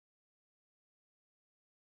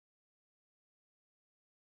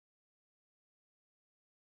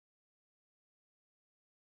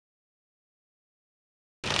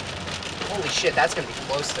shit, that's gonna be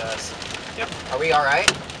close to us. Yep. Are we all right?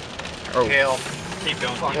 Oh. Hail. Keep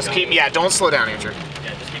going. Just keep, yeah, don't slow down, Andrew.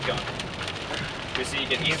 Yeah, just keep going. We see you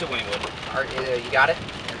get east of Wynnewood. You got it?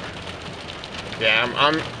 Yeah,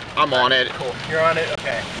 I'm on it. Cool. You're on it?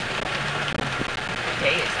 Okay. What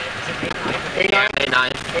day is it? Is it May 9th? May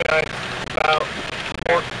 9th. About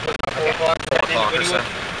 4 o'clock. 4 o'clock or so.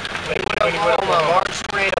 Wynnewood, Oklahoma, large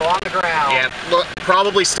tornado on the ground. Yeah, look,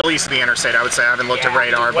 probably still east of the interstate, I would say. I haven't looked at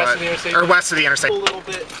radar, west but... of the interstate. Or west of the interstate. A little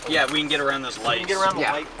bit. Yeah, we can get around those lights. You can get around the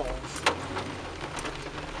Yeah. light poles.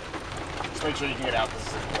 Just make sure you can get out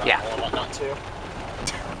this Yeah. and whatnot too.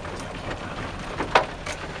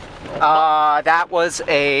 That was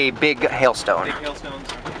a big hailstone. Big hailstones.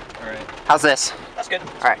 All right. How's this? That's good.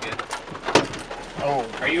 All right. Good. Oh,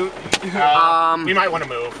 Are you? we might want to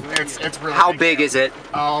move. It's really. How big is it?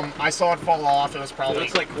 I saw it fall off. It was It probably.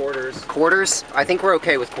 looks like quarters. Quarters? I think we're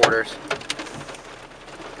okay with quarters.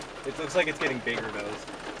 It looks like it's getting bigger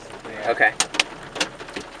though. Yeah. Okay.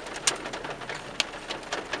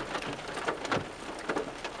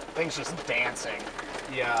 Thing's just dancing.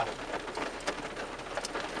 Yeah.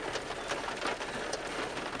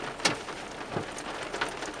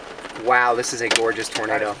 Wow, this is a gorgeous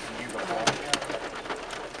tornado. That's beautiful.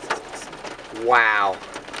 Wow.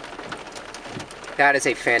 That is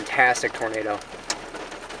a fantastic tornado.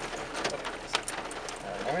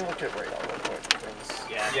 Let me look at radar real quick.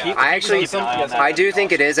 Yeah. I do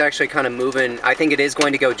think it is actually kind of moving. I think it is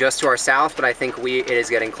going to go just to our south, but I think it is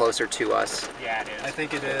getting closer to us. Yeah, it is. I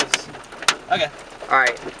think it is. Okay. All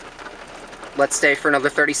right. Let's stay for another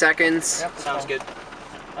 30 seconds. Yep, Sounds good.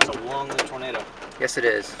 That's a long-lived tornado. Yes, it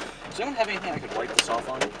is. Does anyone have anything I could wipe this off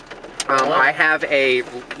on? I have a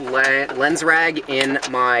lens rag in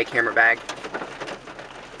my camera bag.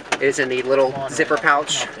 It is in the little zipper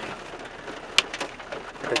pouch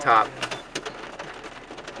at the top.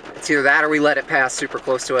 It's either that or we let it pass super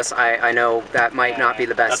close to us. I know that might not be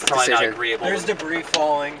the best That's probably decision. not agreeable. There's debris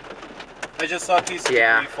falling. I just saw a piece of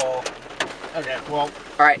debris fall. Okay, well.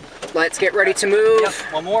 All right, let's get ready to move. Yep,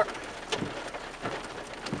 one more.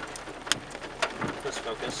 Just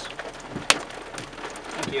focus.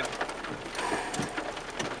 Thank you.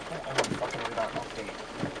 I want fucking radar update.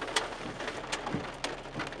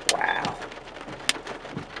 Wow.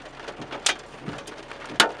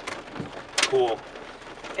 Cool.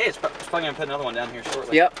 Hey, it's probably gonna put another one down here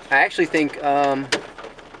shortly. Yep, I actually think,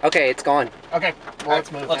 okay, it's gone. Okay, well,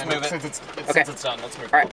 let's move. Let's then. move it. Since it's Okay. done, let's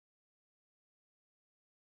move. All right.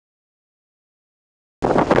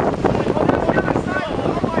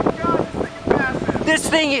 This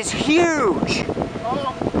thing is huge.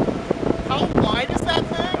 How wide is that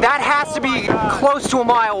thing? That has to be close to a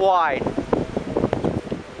mile wide.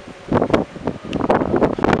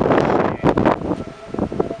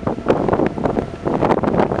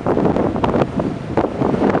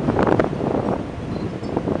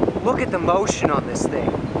 Look at the motion on this thing.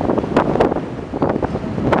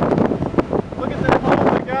 Look at that, oh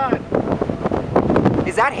my god.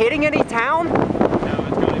 Is that hitting any town? No,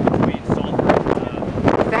 it's going between Sulphur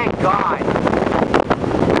and Thank God.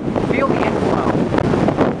 Feel the inflow.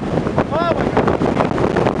 Oh my god.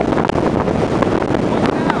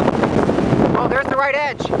 Oh, there's the right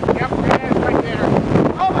edge. Yep, right there.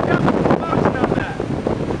 Oh my god, look at the motion on that.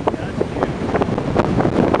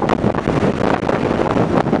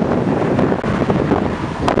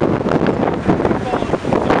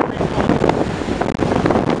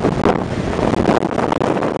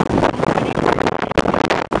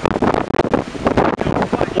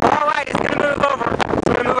 All right, it's gonna move over. It's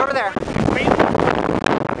gonna move over there.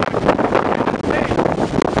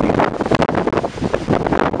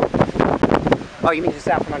 Oh, you mean just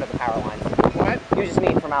out from under the power lines? What? You just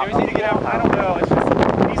mean from out. You just need to get out. I don't know. It's just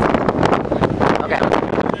these. Okay.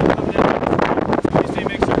 You see,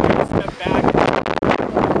 make sure you step back.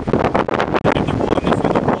 If they're pulling this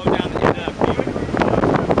one, they'll blow down the end of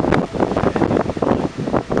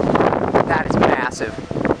That is massive.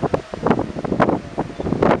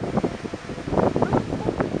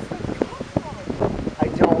 I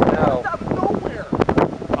don't know. Out of nowhere.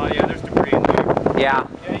 Oh yeah, there's debris in there. Yeah,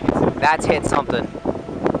 Yeah, you can see. that's hit something.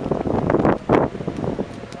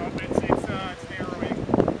 It's narrowing.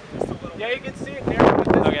 Just a little. Yeah, you can see it narrowing.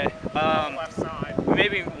 Okay. Left side. We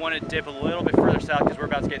maybe want to dip a little bit further south because we're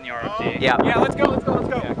about to get in the RFD. Yeah. Yeah, let's go. Let's go. Let's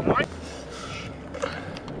go. Yeah, come on.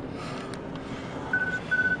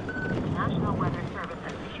 National Weather Service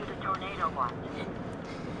has issued a tornado watch.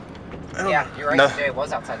 Yeah, you're right. No. Today it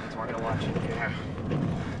was outside the tornado watch. Yeah.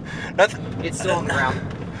 Nothing. It's still on the ground.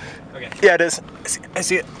 Okay. Yeah, it is. I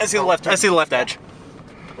see it. I see the left. I see the left edge.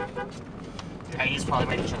 Yeah, he's probably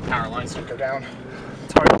making sure the power lines don't go down.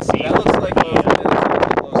 hard to see. That looks like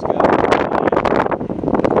low scope.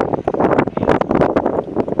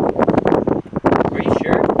 Are you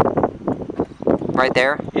sure? Right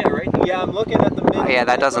there? Yeah, right. Yeah, I'm looking at the middle. Yeah,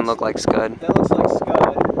 that doesn't look like scud. That looks like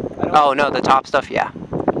scud. Oh no, the top stuff, yeah.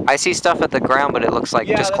 I see stuff at the ground, but it looks like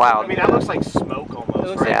just cloud. I mean, that looks like smoke almost. It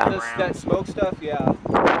looks right like Yeah. around. that smoke stuff, yeah.